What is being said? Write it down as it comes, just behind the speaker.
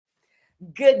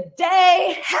Good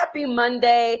day. Happy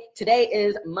Monday. Today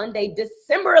is Monday,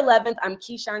 December 11th. I'm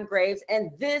Keyshawn Graves, and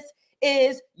this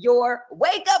is your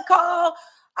wake-up call.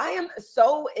 I am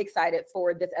so excited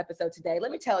for this episode today. Let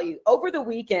me tell you, over the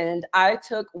weekend, I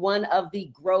took one of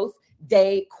the Growth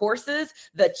Day courses,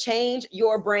 the Change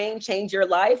Your Brain, Change Your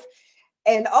Life.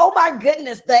 And oh my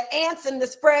goodness, the ants in the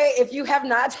spray. If you have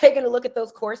not taken a look at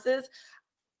those courses,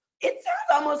 it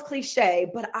sounds almost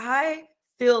cliche, but I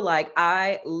feel like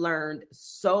I learned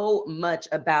so much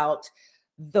about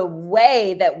the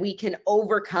way that we can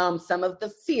overcome some of the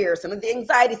fear, some of the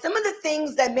anxiety, some of the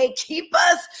things that may keep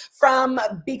us from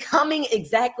becoming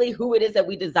exactly who it is that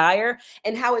we desire,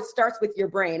 and how it starts with your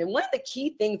brain. And one of the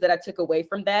key things that I took away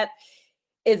from that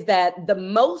is that the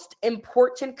most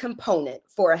important component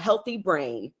for a healthy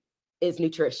brain is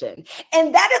nutrition.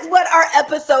 And that is what our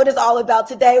episode is all about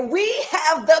today. We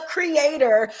have the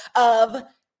creator of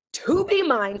To Be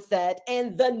Mindset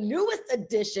and the newest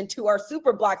addition to our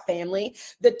Super Block family,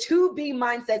 the To Be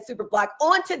Mindset Super Block,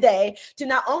 on today to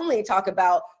not only talk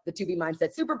about the To Be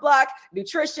Mindset Super Block,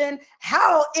 nutrition,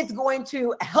 how it's going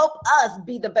to help us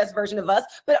be the best version of us,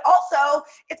 but also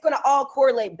it's going to all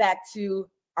correlate back to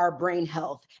our brain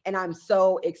health. And I'm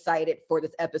so excited for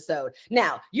this episode.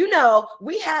 Now, you know,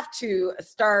 we have to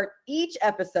start each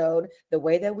episode the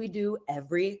way that we do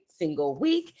every single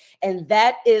week, and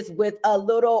that is with a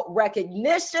little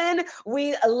recognition.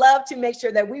 We love to make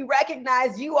sure that we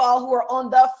recognize you all who are on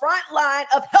the front line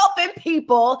of helping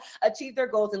people achieve their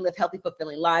goals and live healthy,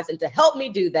 fulfilling lives. And to help me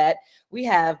do that, we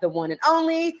have the one and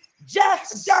only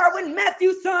Jeff Darwin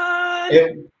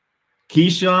Matthewson.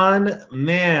 Keyshawn,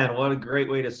 man, what a great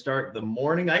way to start the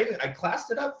morning. I classed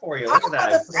it up for you. Look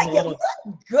at that.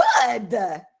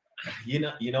 Good.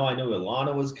 You know, I knew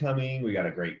Ilana was coming. We got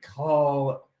a great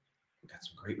call. We got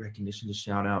some great recognition to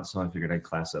shout out, so I figured I'd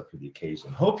class up for the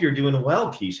occasion. Hope you're doing well,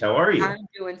 Keish. How are you? I'm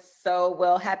doing so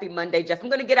well. Happy Monday, Jeff. I'm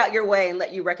going to get out your way and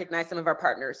let you recognize some of our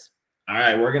partners. All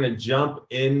right, we're going to jump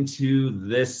into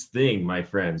this thing, my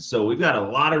friends. So we've got a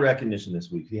lot of recognition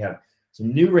this week. We have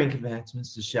some new rank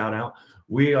advancements to shout out.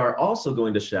 We are also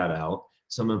going to shout out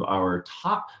some of our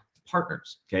top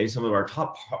partners, okay? Some of our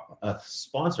top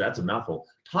sponsor, that's a mouthful,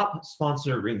 top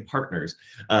sponsoring partners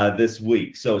this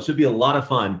week. So it should be a lot of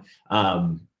fun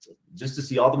just to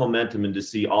see all the momentum and to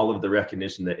see all of the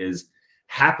recognition that is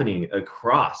happening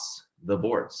across the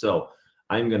board. So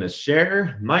I'm going to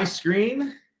share my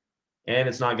screen. And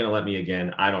it's not going to let me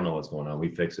again. I don't know what's going on. We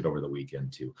fixed it over the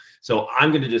weekend too. So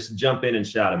I'm going to just jump in and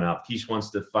shout them out. Keish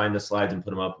wants to find the slides and put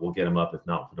them up. We'll get them up. If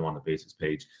not, put them on the basics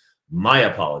page. My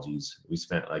apologies. We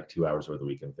spent like 2 hours over the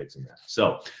weekend fixing that.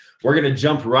 So we're going to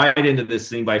jump right into this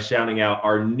thing by shouting out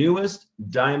our newest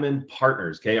Diamond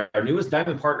partners. Okay. Our newest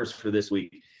Diamond partners for this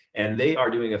week. And they are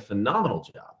doing a phenomenal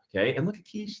job. Okay. And look at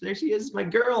Keish. There she is, my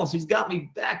girl. She's got me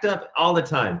backed up all the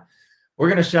time. We're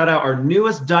going to shout out our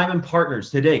newest Diamond partners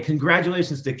today.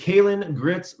 Congratulations to Kaylin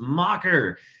Gritz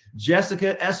Mocker,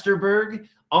 Jessica Esterberg.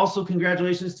 Also,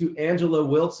 congratulations to Angela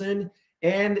Wilson.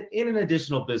 And in an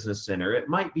additional business center, it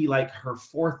might be like her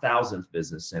 4,000th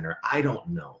business center. I don't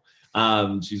know.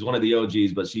 She's one of the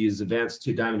OGs, but she is advanced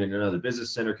to Diamond in another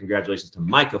business center. Congratulations to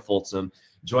Micah Folsom,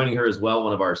 joining her as well,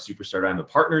 one of our Superstar Diamond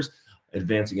partners,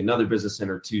 advancing another business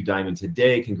center to Diamond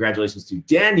today. Congratulations to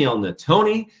Danielle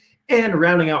Natoni. And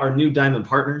rounding out our new Diamond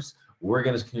partners, we're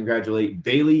going to congratulate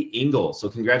Bailey Engel. So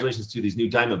congratulations to these new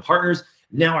Diamond partners.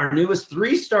 Now our newest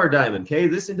 3-star Diamond, okay?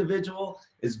 This individual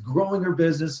is growing her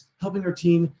business, helping her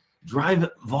team drive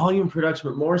volume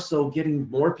production, but more so getting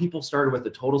more people started with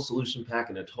a total solution pack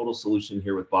and a total solution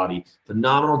here with Body.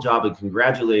 Phenomenal job, and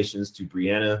congratulations to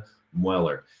Brianna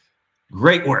Mueller.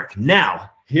 Great work. Now,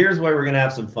 here's where we're going to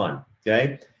have some fun,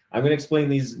 okay? I'm going to explain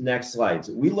these next slides.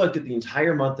 We looked at the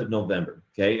entire month of November,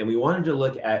 okay? And we wanted to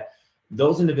look at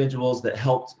those individuals that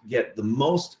helped get the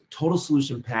most total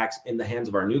solution packs in the hands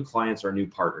of our new clients, our new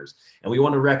partners. And we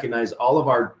want to recognize all of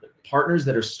our partners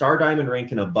that are Star Diamond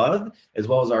rank and above, as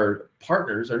well as our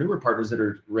partners, our newer partners that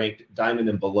are ranked Diamond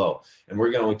and below. And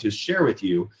we're going to share with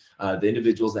you the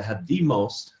individuals that have the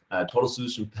most total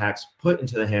solution packs put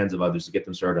into the hands of others to get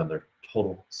them started on their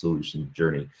total solution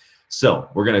journey. So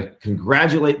we're going to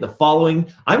congratulate the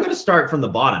following. I'm going to start from the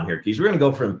bottom here, because we're going to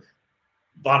go from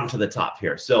bottom to the top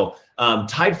here. So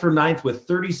tied for 9th with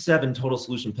 37 total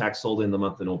solution packs sold in the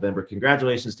month of November.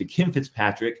 Congratulations to Kim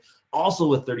Fitzpatrick, also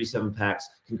with 37 packs.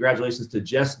 Congratulations to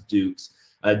Jess Dukes.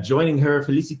 Joining her,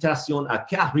 félicitations à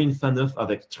Karine Faneuf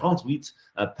avec 38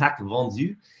 packs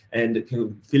vendus. And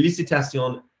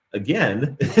félicitations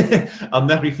again à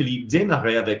Marie-Philippe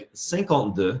Desmarais avec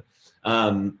 52.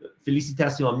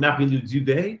 Félicitations à Marie-Lou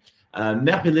Dubé,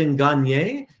 Marilyn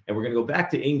Gagné, and we're going to go back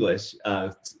to English.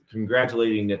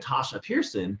 congratulating Natasha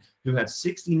Pearson, who had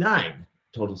 69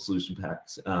 total solution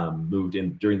packs moved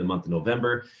in during the month of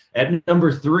November. At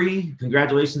number 3,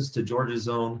 congratulations to Georgia's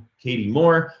own Katie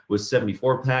Moore with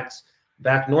 74 packs.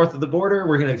 Back north of the border,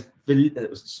 we're gonna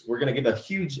give a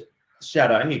huge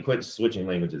shout out. I need to quit switching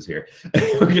languages here.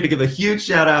 We're gonna give a huge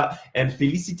shout out and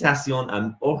félicitations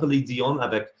à Aurélie Dion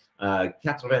avec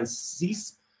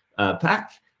 86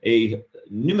 pack, a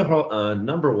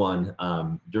number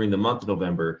 1 during the month of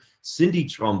November. Cindy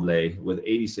Tremblay with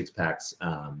 86 packs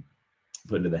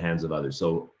put into the hands of others.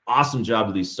 So awesome job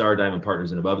to these Star Diamond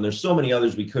partners and above. And there's so many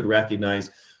others we could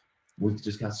recognize. We've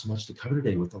just got so much to cover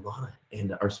today with Ilana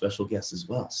and our special guests as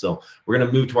well. So we're going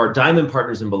to move to our diamond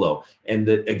partners and below. And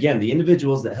again, the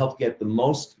individuals that help get the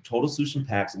most total solution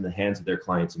packs in the hands of their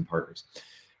clients and partners.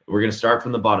 We're going to start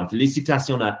from the bottom.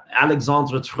 Félicitations à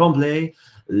Alexandre Tremblay,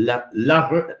 La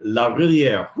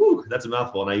Rivière. Whew, that's a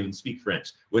mouthful, and I even speak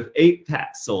French. With 8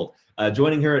 packs sold.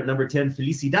 Joining her at number 10,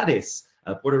 Felicidades,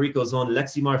 Puerto Rico's own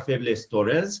Leximar Febles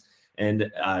Torres.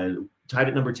 And tied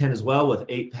at number 10 as well with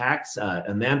 8 packs,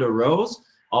 Amanda Rose.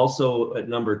 Also at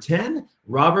number 10,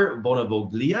 Robert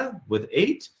Bonavoglia with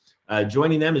 8.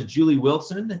 Joining them is Julie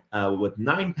Wilson with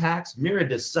 9 packs. Mira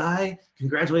Desai,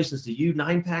 congratulations to you,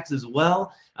 9 packs as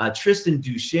well. Tristan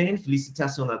Duchesne,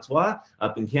 félicitations à toi,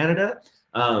 up in Canada.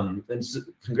 And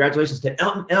congratulations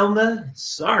to Elma.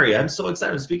 Sorry, I'm so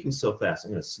excited. I'm speaking so fast.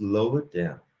 I'm going to slow it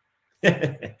down.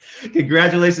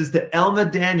 Congratulations to Elma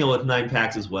Daniel with 9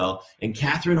 packs as well, and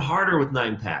Catherine Harder with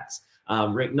 9 packs.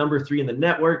 Ranked number 3 in the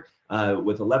network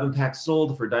with 11 packs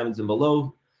sold for diamonds and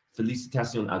below.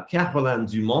 Félicitations à Caroline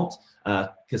Dumont.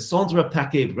 Cassandra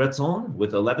Paquet-Breton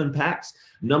with 11 packs.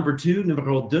 Number 2,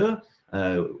 numero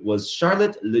 2, was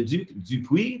Charlotte Leduc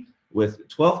Dupuis with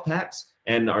 12 packs.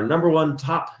 And our number 1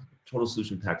 top total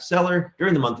solution pack seller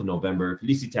during the month of November,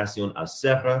 Félicitations à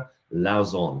Sarah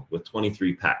Lauzon with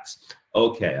 23 packs.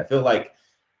 Okay, I feel like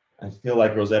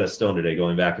Rosetta Stone today,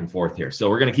 going back and forth here. So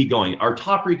we're going to keep going. Our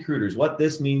top recruiters, what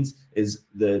this means is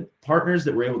the partners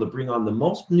that we're able to bring on the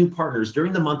most new partners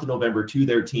during the month of November to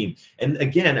their team. And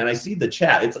again, and I see the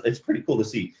chat, it's pretty cool to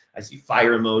see. I see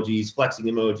fire emojis, flexing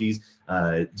emojis,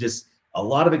 just a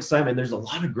lot of excitement. There's a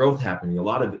lot of growth happening, a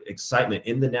lot of excitement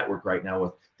in the network right now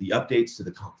with the updates to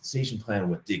the compensation plan,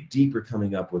 with Dig Deeper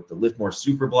coming up, with the Lift More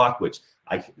Super Block, which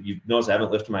you notice I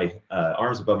haven't lifted my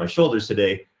arms above my shoulders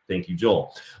today. Thank you,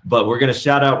 Joel. But we're going to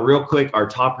shout out real quick our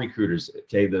top recruiters.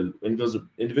 Okay, the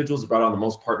individuals that brought on the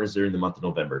most partners during the month of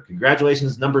November.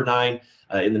 Congratulations, number 9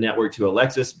 in the network to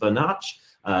Alexis Banach.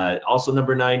 Also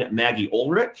number 9, Maggie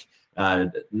Ulrich.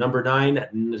 Number 9,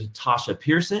 Natasha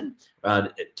Pearson.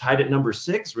 Tied at number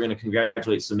 6, we're going to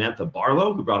congratulate Samantha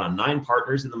Barlow, who brought on 9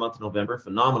 partners in the month of November.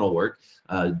 Phenomenal work.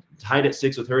 Tied at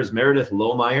 6 with her is Meredith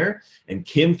Lohmeyer and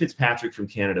Kim Fitzpatrick from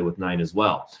Canada with 9 as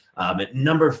well. At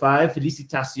number 5,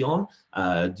 Félicitations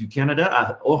du Canada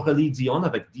à Aurélie Dion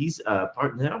avec 10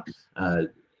 partenaires.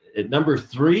 At number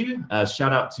 3,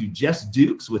 shout out to Jess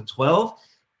Dukes with 12.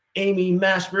 Amy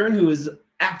Mashburn, who is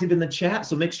active in the chat,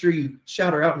 so make sure you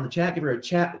shout her out in the chat. Give her a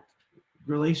chat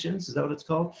relations. Is that what it's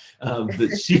called?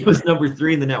 But she was number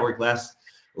 3 in the network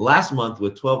last month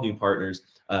with 12 new partners.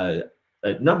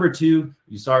 At number 2,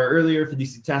 you saw her earlier,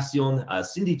 Félicitations,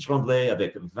 Cindy Tremblay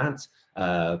avec 20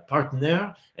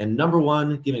 partenaires. And number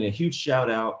 1, giving a huge shout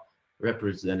out,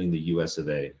 representing the US of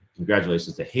A.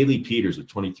 Congratulations to Haley Peters with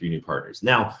 23 new partners.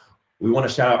 Now, we want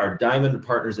to shout out our diamond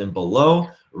partners and below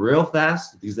real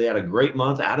fast because they had a great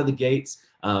month out of the gates.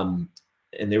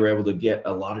 And they were able to get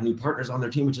a lot of new partners on their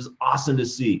team, which is awesome to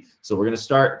see. So we're going to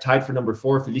start tied for number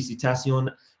 4,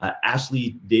 Félicitations,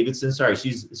 Ashley Davidson. Sorry,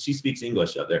 she speaks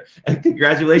English up there. And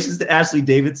congratulations to Ashley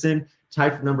Davidson,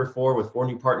 tied for number 4 with 4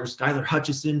 new partners. Skylar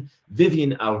Hutchison,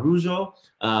 Vivian Arujo,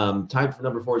 tied for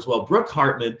number 4 as well. Brooke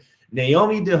Hartman,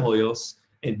 Naomi De Hoyos,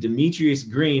 and Demetrius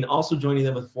Green, also joining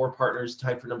them with 4 partners,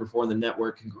 tied for number 4 in the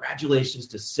network. Congratulations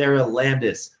to Sarah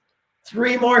Landis.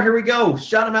 3 more, here we go.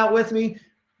 Shout them out with me.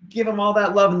 Give them all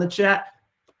that love in the chat.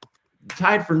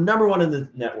 Tied for number 1 in the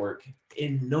network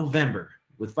in November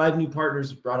with 5 new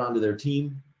partners brought onto their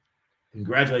team.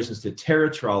 Congratulations to Tara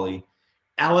Trolley,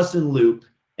 Allison Loop,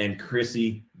 and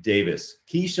Chrissy Davis.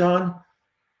 Keyshawn,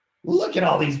 look at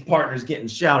all these partners getting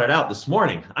shouted out this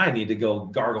morning. I need to go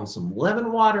gargle some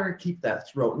lemon water, keep that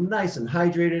throat nice and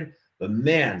hydrated. But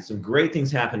man, some great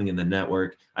things happening in the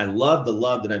network. I love the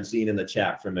love that I'm seeing in the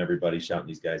chat from everybody shouting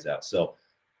these guys out. So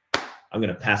I'm going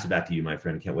to pass it back to you, my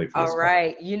friend. I can't wait for this. All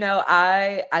right. You know,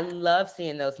 I love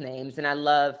seeing those names, and I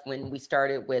love when we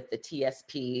started with the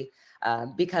TSP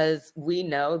because we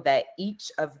know that each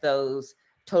of those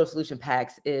total solution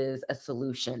packs is a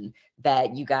solution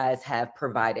that you guys have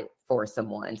provided for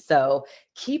someone. So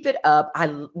keep it up.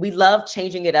 We love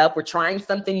changing it up. We're trying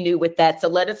something new with that. So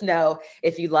let us know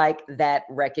if you like that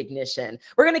recognition.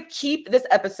 We're going to keep this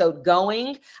episode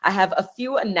going. I have a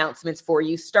few announcements for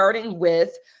you, starting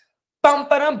with bum,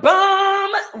 ba-dum, bum.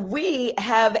 We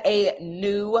have a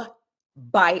new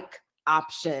bike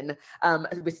option.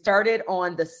 We started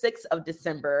on the 6th of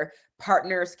December.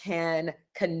 Partners can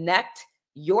connect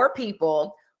your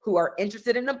people who are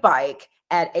interested in a bike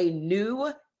at a new,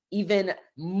 even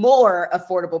more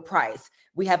affordable price.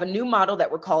 We have a new model that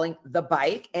we're calling the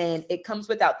bike, and it comes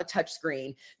without the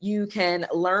touchscreen. You can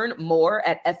learn more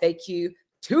at FAQ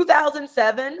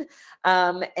 2007.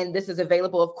 And this is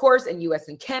available, of course, in US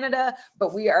and Canada,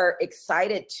 but we are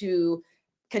excited to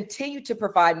continue to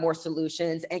provide more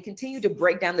solutions and continue to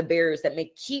break down the barriers that may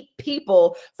keep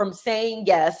people from saying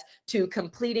yes to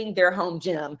completing their home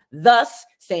gym, thus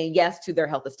saying yes to their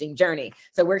health esteem journey.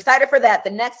 So we're excited for that.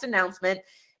 The next announcement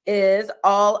is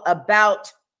all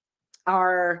about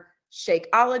our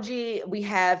Shakeology. We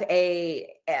have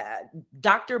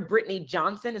Dr. Brittany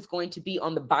Johnson is going to be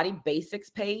on the Body Basics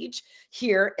page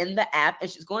here in the app,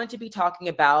 and she's going to be talking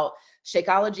about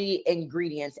Shakeology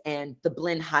ingredients and the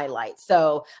blend highlights.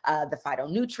 So the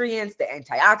phytonutrients, the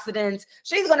antioxidants,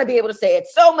 she's going to be able to say it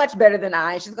so much better than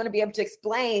I. She's going to be able to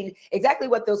explain exactly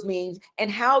what those mean and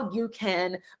how you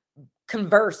can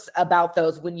converse about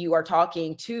those when you are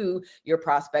talking to your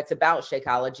prospects about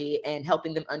Shakeology and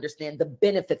helping them understand the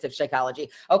benefits of Shakeology.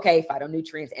 Okay,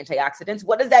 phytonutrients, antioxidants,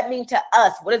 what does that mean to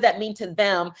us? What does that mean to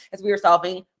them as we are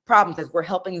solving problems, as we're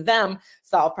helping them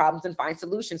solve problems and find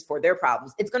solutions for their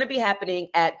problems? It's going to be happening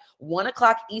at 1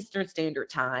 o'clock Eastern Standard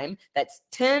Time. That's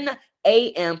 10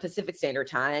 a.m. Pacific Standard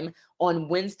Time on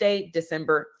Wednesday,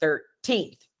 December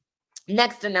 13th.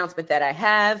 Next announcement that I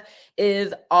have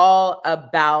is all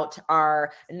about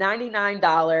our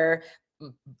 $99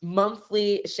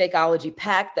 monthly Shakeology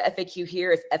pack. The FAQ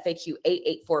here is FAQ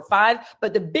 8845.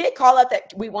 But the big call out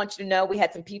that we want you to know, we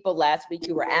had some people last week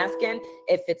who were asking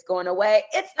if it's going away.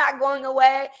 It's not going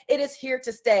away. It is here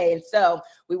to stay. And so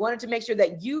we wanted to make sure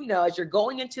that you know, as you're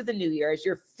going into the new year, as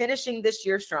you're finishing this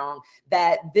year strong,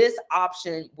 that this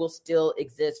option will still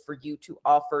exist for you to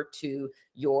offer to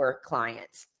your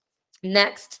clients.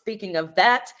 Next, speaking of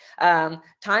that,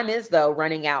 time is, though,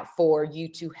 running out for you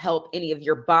to help any of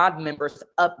your BOD members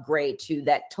upgrade to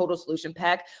that total solution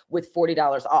pack with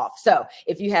 $40 off. So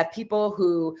if you have people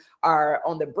who are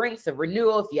on the brinks of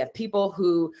renewal, if you have people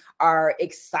who are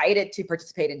excited to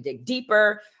participate and dig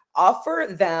deeper, offer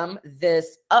them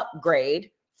this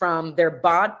upgrade from their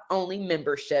BOD only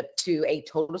membership to a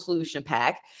total solution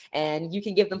pack, and you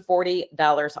can give them $40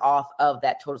 off of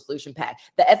that total solution pack.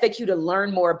 The FAQ to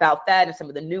learn more about that and some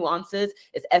of the nuances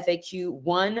is FAQ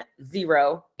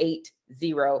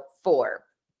 10804.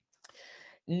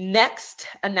 Next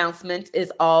announcement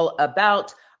is all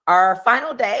about our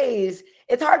final days.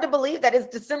 It's hard to believe that it's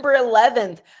December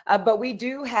 11th, but we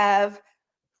do have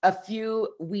a few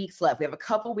weeks left. We have a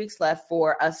couple weeks left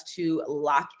for us to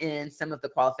lock in some of the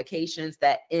qualifications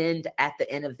that end at the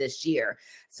end of this year.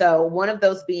 So one of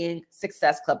those being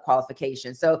Success Club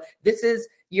qualifications. So this is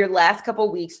your last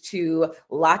couple weeks to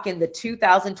lock in the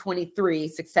 2023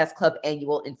 Success Club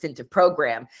Annual Incentive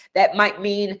Program. That might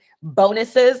mean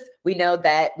bonuses. We know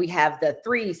that we have the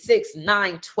 3, 6,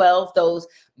 9, 12,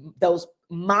 those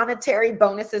monetary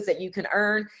bonuses that you can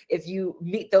earn if you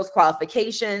meet those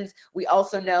qualifications. We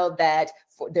also know that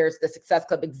there's the Success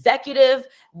Club Executive,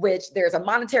 which there's a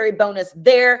monetary bonus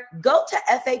there. Go to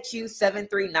FAQ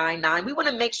 7399. We want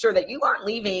to make sure that you aren't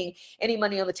leaving any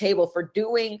money on the table for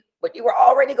doing what you were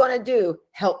already going to do,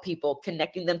 help people,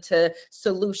 connecting them to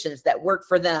solutions that work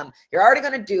for them. You're already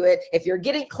going to do it. If you're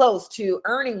getting close to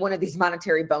earning one of these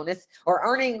monetary bonus or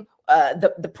earning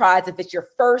the prize, if it's your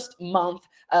first month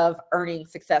of earning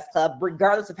Success Club,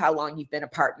 regardless of how long you've been a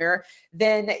partner,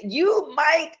 then you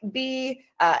might be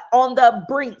on the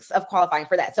brinks of qualifying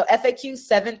for that. So FAQ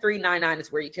 7399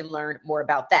 is where you can learn more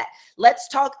about that. Let's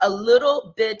talk a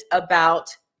little bit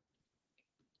about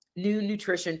new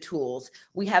nutrition tools.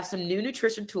 We have some new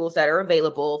nutrition tools that are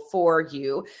available for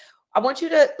you. I want you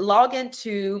to log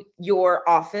into your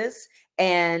office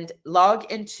and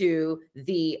log into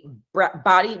the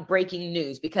Body Breaking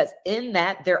News, because in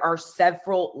that there are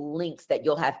several links that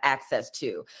you'll have access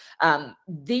to.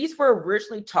 These were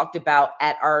originally talked about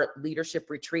at our leadership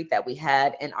retreat that we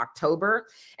had in October.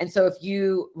 And so if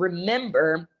you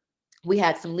remember, we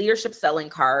had some leadership selling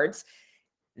cards.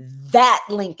 That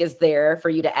link is there for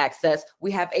you to access.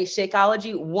 We have a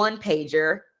Shakeology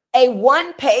one-pager, a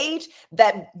one page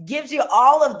that gives you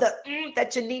all of the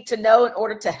that you need to know in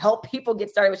order to help people get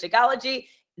started with Shakeology.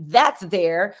 That's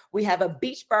there. We have a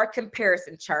beach bar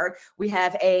comparison chart. We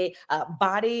have a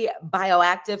body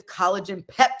bioactive collagen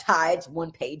peptides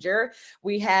one pager.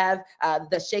 We have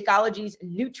the Shakeology's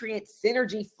nutrient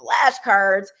synergy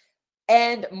flashcards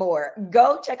and more.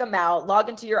 Go check them out. Log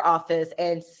into your office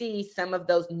and see some of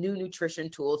those new nutrition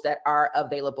tools that are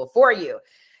available for you.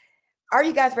 Are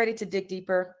you guys ready to dig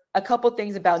deeper? A couple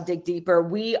things about dig deeper.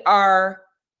 We are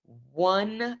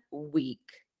 1 week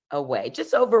away,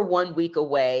 just over 1 week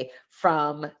away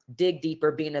from Dig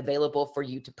Deeper being available for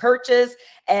you to purchase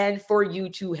and for you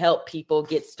to help people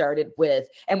get started with.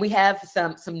 And we have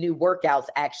some new workouts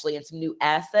actually, and some new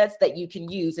assets that you can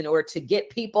use in order to get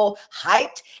people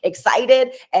hyped,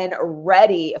 excited, and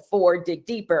ready for Dig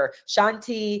Deeper.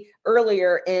 Shanti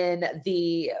earlier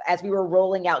as we were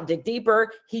rolling out Dig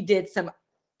Deeper, he did some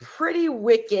pretty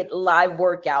wicked live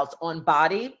workouts on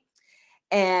body.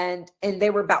 And they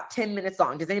were about 10 minutes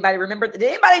long. Does anybody remember? Did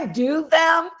anybody do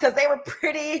them? Because they were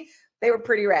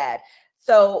pretty rad.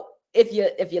 So if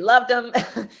you loved them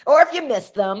or if you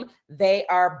missed them, they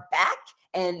are back,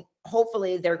 and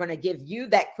hopefully they're going to give you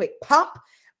that quick pump,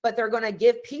 but they're going to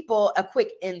give people a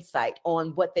quick insight on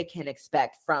what they can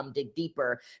expect from Dig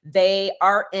Deeper. They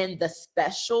are in the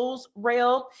specials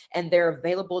rail, and they're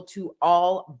available to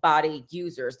all body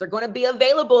users. They're going to be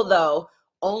available though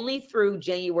only through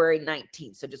January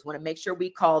 19th. So just want to make sure we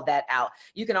call that out.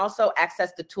 You can also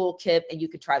access the toolkit, and you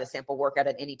can try the sample workout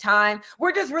at any time.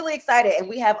 We're just really excited, and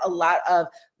we have a lot of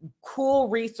cool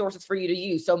resources for you to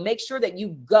use. So make sure that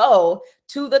you go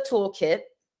to the toolkit.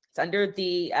 It's under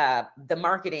the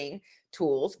marketing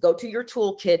tools. Go to your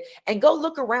toolkit and go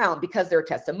look around, because there are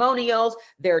testimonials,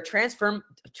 there are transform.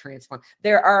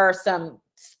 There are some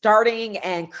starting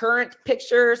and current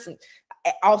pictures,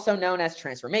 also known as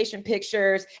transformation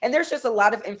pictures. And there's just a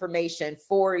lot of information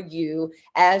for you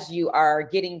as you are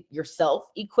getting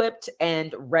yourself equipped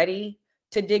and ready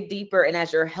to dig deeper, and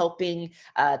as you're helping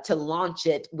to launch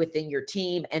it within your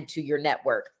team and to your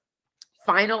network.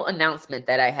 Final announcement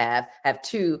that I have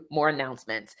two more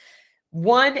announcements.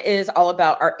 One is all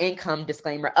about our income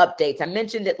disclaimer updates. I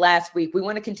mentioned it last week. We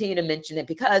want to continue to mention it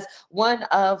because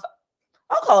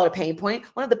I'll call it a pain point.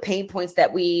 One of the pain points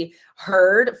that we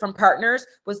heard from partners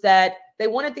was that they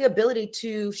wanted the ability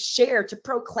to share, to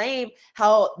proclaim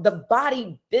how the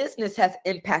body business has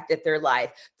impacted their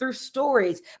life through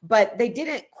stories, but they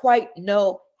didn't quite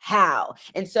know how.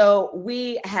 And so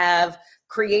we have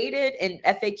created in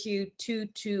FAQ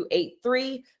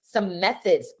 2283 some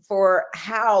methods for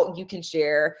how you can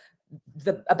share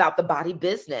about the body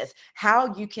business,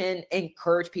 how you can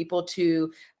encourage people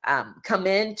to come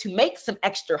in to make some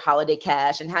extra holiday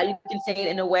cash, and how you can say it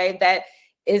in a way that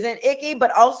isn't icky,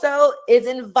 but also is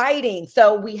inviting.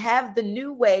 So we have the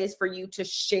new ways for you to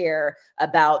share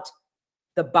about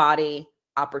the body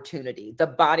opportunity, the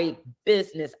body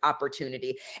business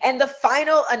opportunity. And the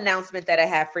final announcement that I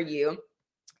have for you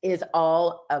is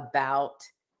all about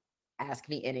Ask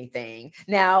Me Anything.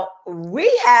 Now,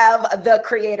 we have the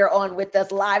creator on with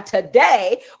us live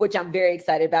today, which I'm very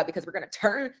excited about, because we're going to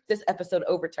turn this episode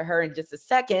over to her in just a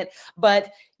second.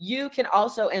 But you can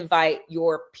also invite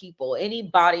your people. Any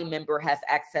body member has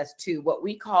access to what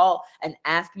we call an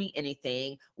Ask Me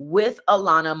Anything with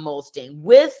Ilana Muhlstein,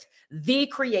 with the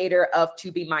creator of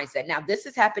To Be Mindset. Now, this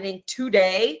is happening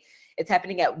today. It's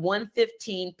happening at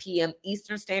 1:15 p.m.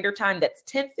 Eastern Standard Time. That's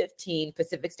 10:15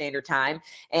 Pacific Standard Time.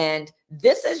 And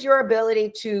this is your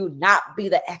ability to not be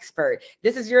the expert.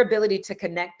 This is your ability to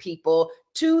connect people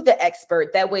to the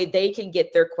expert. That way they can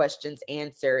get their questions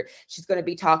answered. She's going to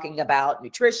be talking about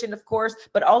nutrition, of course,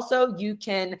 but also you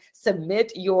can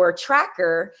submit your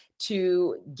tracker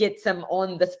to get some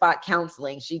on-the-spot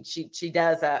counseling. She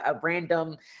does a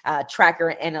random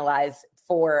tracker analyze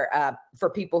for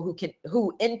people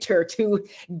who enter to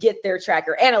get their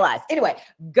tracker analyzed. Anyway,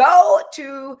 go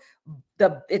to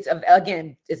this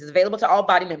is available to all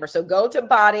body members. So go to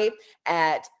body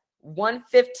at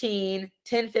 10:15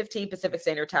 Pacific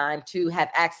Standard Time to have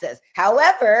access.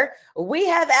 However, we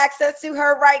have access to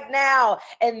her right now.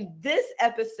 And this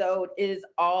episode is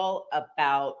all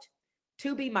about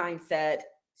To Be Mindset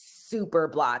Super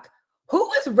Block.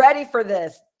 Who is ready for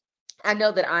this? I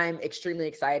know that I'm extremely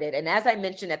excited. And as I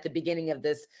mentioned at the beginning of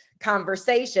this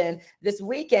conversation, this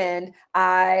weekend,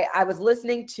 I was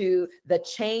listening to the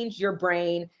Change Your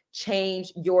Brain,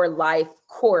 Change Your Life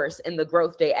course in the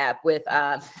Growth Day app with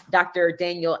Dr.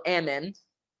 Daniel Amen.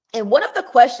 And one of the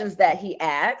questions that he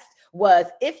asked was,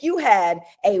 if you had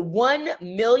a $1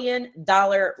 million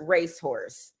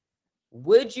racehorse,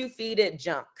 would you feed it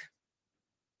junk?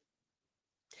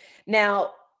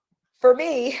 Now, for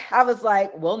me, I was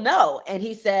like, well, no. And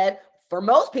he said, For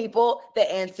most people, the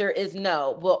answer is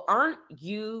no. Well, aren't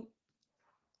you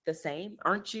the same?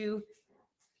 Aren't you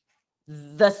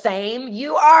the same?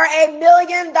 You are $1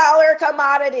 million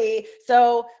commodity.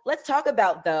 So let's talk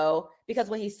about, though, because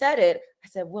when he said it, I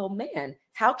said, well, man,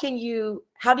 how do you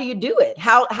do it?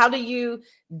 How do you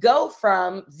go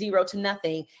from zero to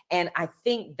nothing? And I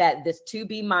think that this to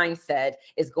be mindset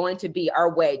is going to be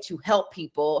our way to help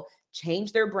people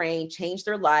change their brain, change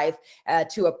their life,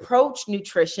 to approach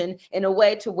nutrition in a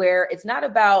way to where it's not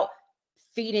about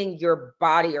feeding your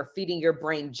body or feeding your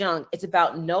brain junk. It's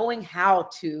about knowing how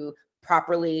to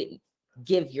properly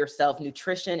give yourself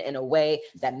nutrition in a way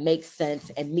that makes sense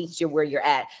and meets you where you're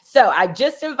at. So I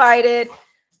just invited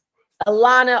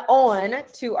Ilana on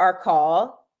to our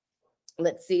call.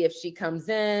 Let's see if she comes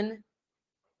in.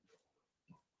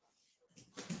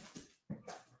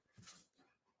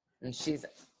 And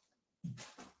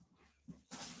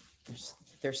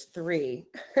there's 3.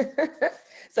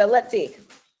 So let's see.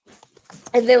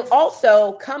 And then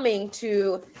also coming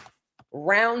to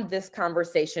round this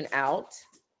conversation out,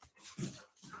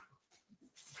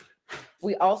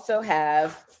 we also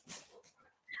have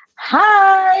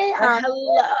Hi.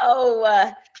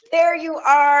 Hello. There you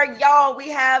are, y'all. We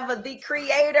have the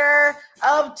creator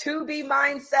of To Be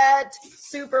Mindset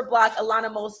Super Block,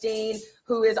 Ilana Muhlstein,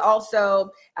 who is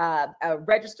also a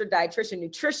registered dietitian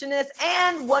nutritionist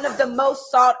and one of the most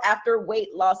sought after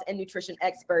weight loss and nutrition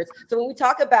experts. So when we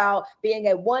talk about being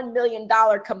a $1 million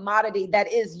commodity that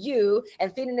is you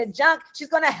and feeding the junk, she's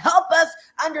going to help us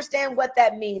understand what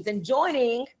that means. And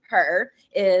joining her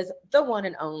is the one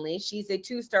and only. She's a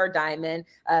 2-star diamond,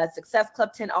 Success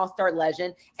Club 10 All-Star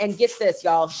legend. And get this,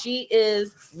 y'all, she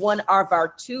is one of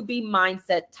our To Be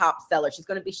Mindset top sellers. She's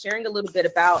going to be sharing a little bit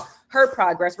about her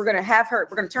progress. We're going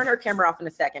to turn her camera off in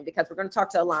a second because we're going to talk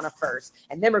to Ilana first,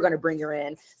 and then we're going to bring her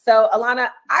in. So Ilana,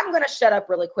 I'm going to shut up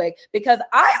really quick because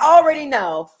I already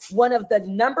know one of the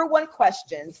number one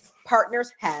questions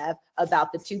partners have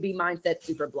about the To Be Mindset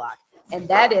Super Block. And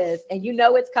that is, and you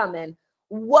know it's coming,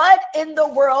 what in the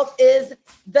world is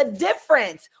the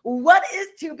difference? What is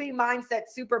To Be Mindset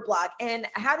Super Block, and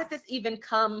how did this even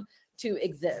come to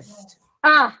exist?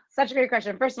 Such a great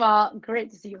question. First of all, great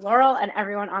to see you, Laurel, and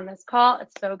everyone on this call.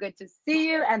 It's so good to see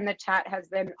you, and the chat has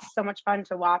been so much fun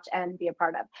to watch and be a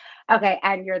part of. Okay,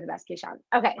 and you're the best, Keyshawn.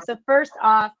 Okay, so first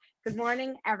off, good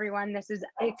morning, everyone. This is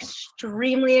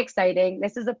extremely exciting.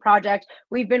 This is a project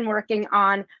we've been working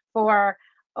on for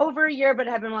over a year, but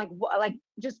have been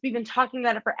we've been talking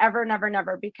about it forever,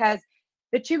 never, because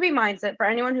the To Be Mindset, for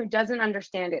anyone who doesn't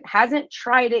understand it, hasn't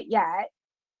tried it yet,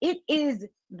 it is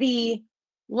the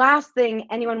last thing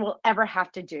anyone will ever have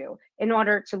to do in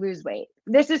order to lose weight.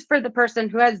 This is for the person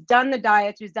who has done the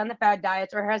diets, who's done the fad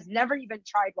diets, or has never even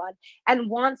tried one and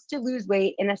wants to lose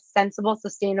weight in a sensible,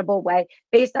 sustainable way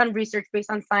based on research,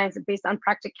 based on science, and based on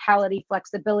practicality,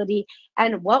 flexibility,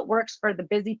 and what works for the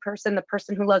busy person, the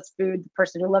person who loves food, the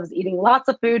person who loves eating lots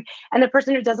of food, and the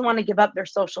person who doesn't want to give up their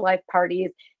social life,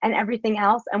 parties, and everything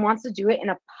else, and wants to do it in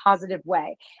a positive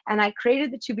way. And I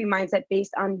created the To Be Mindset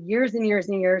based on years and years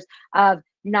and years of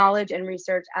knowledge and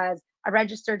research as a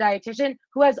registered dietitian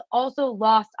who has also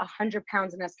lost 100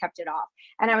 pounds and has kept it off.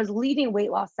 And I was leading weight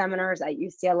loss seminars at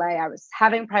UCLA. I was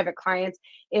having private clients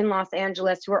in Los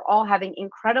Angeles who were all having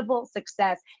incredible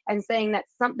success and saying that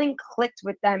something clicked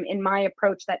with them in my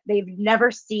approach that they've never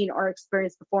seen or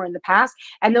experienced before in the past.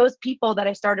 And those people that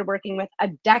I started working with a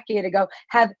decade ago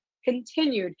have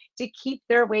continued to keep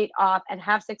their weight off and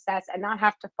have success and not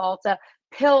have to fall to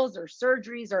pills or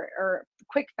surgeries or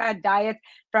quick fad diets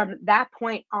from that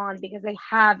point on, because they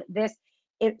have this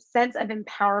sense of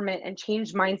empowerment and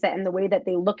changed mindset in the way that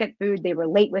they look at food, they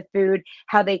relate with food,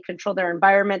 how they control their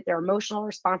environment, their emotional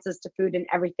responses to food, and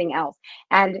everything else.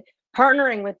 And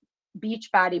partnering with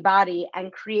Beachbody Body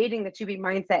and creating the To Be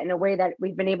Mindset in a way that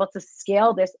we've been able to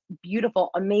scale this beautiful,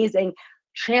 amazing,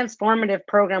 transformative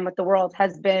program with the world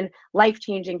has been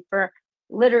life-changing for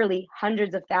literally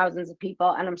hundreds of thousands of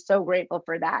people, and I'm so grateful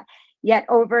for that. Yet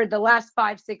over the last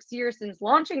 5-6 years since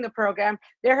launching the program,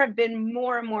 there have been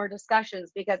more and more discussions,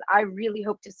 because I really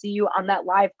hope to see you on that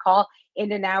live call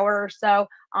in an hour or so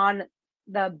on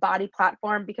the Body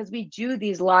platform, because we do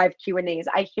these live Q&As.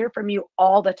 I hear from you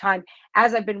all the time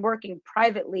as I've been working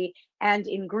privately and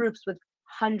in groups with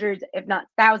hundreds, if not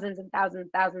thousands and thousands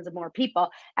and thousands of more people.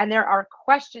 And there are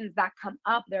questions that come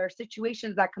up. There are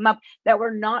situations that come up that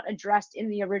were not addressed in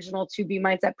the original To Be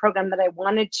Mindset program that I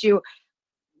wanted to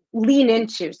lean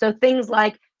into. So things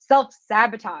like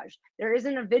self-sabotage. There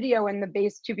isn't a video in the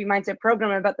base 2B mindset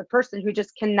program about the person who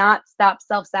just cannot stop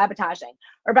self-sabotaging,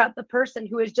 or about the person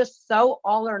who is just so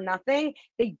all or nothing.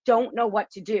 They don't know what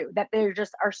to do, that they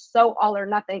just are so all or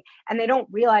nothing, and they don't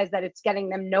realize that it's getting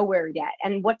them nowhere yet,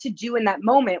 and what to do in that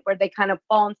moment where they kind of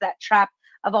fall into that trap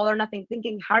of all or nothing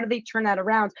thinking. How do they turn that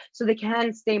around so they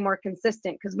can stay more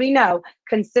consistent? Because we know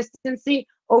consistency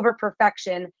over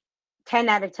perfection, 10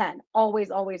 out of 10, always,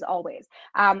 always, always.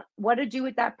 What to do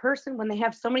with that person when they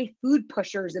have so many food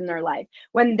pushers in their life,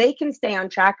 when they can stay on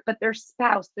track, but their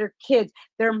spouse, their kids,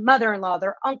 their mother-in-law,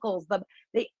 their uncles,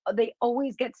 they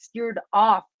always get steered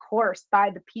off course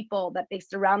by the people that they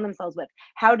surround themselves with.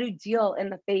 How to deal in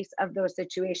the face of those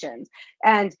situations.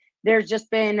 And there's just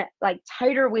been like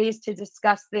tighter ways to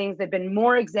discuss things. There've been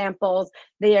more examples.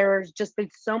 There's just been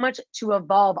so much to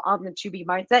evolve on the 2B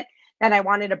mindset that I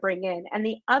wanted to bring in. And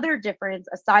the other difference,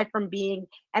 aside from being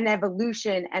an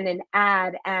evolution and an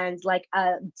ad and like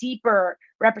a deeper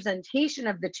representation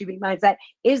of the 2B mindset,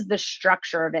 is the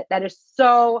structure of it that is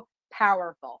so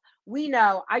powerful. We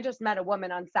know, I just met a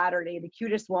woman on Saturday, the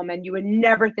cutest woman. You would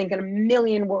never think in a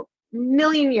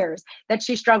million years that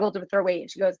she struggled with her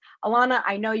weight. She goes, Ilana,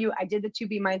 I know you. I did the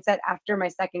 2B mindset after my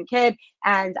second kid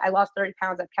and I lost 30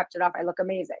 pounds. I've kept it off. I look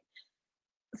amazing.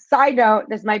 Side note,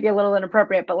 this might be a little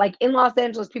inappropriate, but like in Los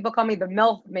Angeles, people call me the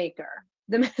MILF maker.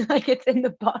 Like it's in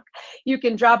the book, you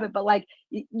can drop it, but like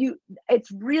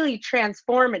it's really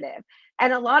transformative.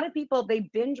 And a lot of people, they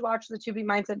binge watch the 2B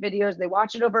mindset videos. They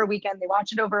watch it over a weekend, they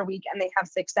watch it over a week, and they have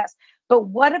success. But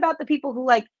what about the people who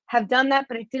like have done that,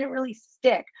 but it didn't really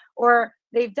stick, or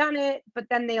they've done it, but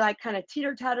then they like kind of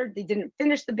teeter-tottered, they didn't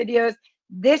finish the videos?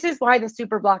 This is why the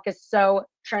super block is so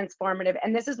transformative.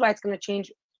 And this is why it's going to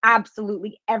change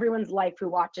absolutely everyone's life who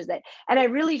watches it. And I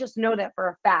really just know that for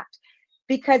a fact,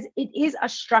 because it is a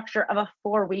structure of a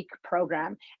 4-week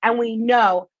program. And we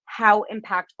know how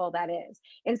impactful that is.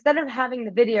 Instead of having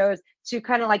the videos to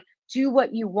kind of like do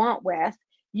what you want with,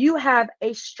 you have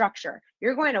a structure.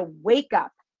 You're going to wake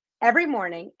up every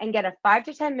morning and get a 5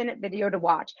 to 10 minute video to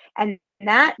watch. And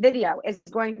that video is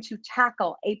going to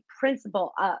tackle a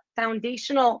principle, a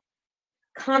foundational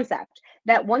concept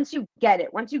that once you get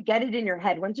it in your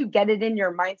head, once you get it in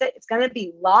your mindset, it's going to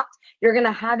be locked. You're going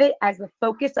to have it as the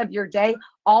focus of your day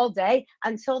all day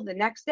until the next day.